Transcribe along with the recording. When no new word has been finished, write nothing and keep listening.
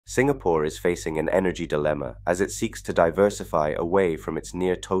Singapore is facing an energy dilemma as it seeks to diversify away from its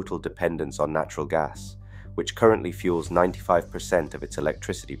near-total dependence on natural gas, which currently fuels 95% of its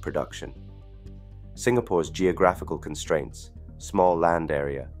electricity production. Singapore's geographical constraints, small land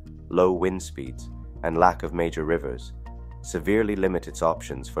area, low wind speeds, and lack of major rivers severely limit its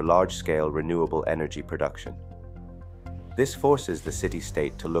options for large-scale renewable energy production. This forces the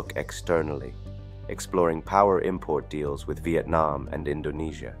city-state to look externally, exploring power import deals with Vietnam and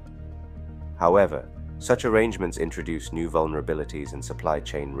Indonesia. However, such arrangements introduce new vulnerabilities and supply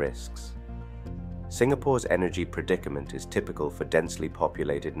chain risks. Singapore's energy predicament is typical for densely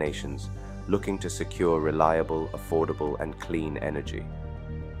populated nations looking to secure reliable, affordable, and clean energy.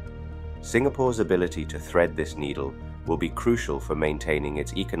 Singapore's ability to thread this needle will be crucial for maintaining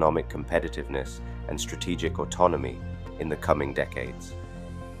its economic competitiveness and strategic autonomy in the coming decades.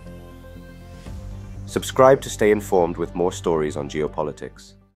 Subscribe to stay informed with more stories on geopolitics.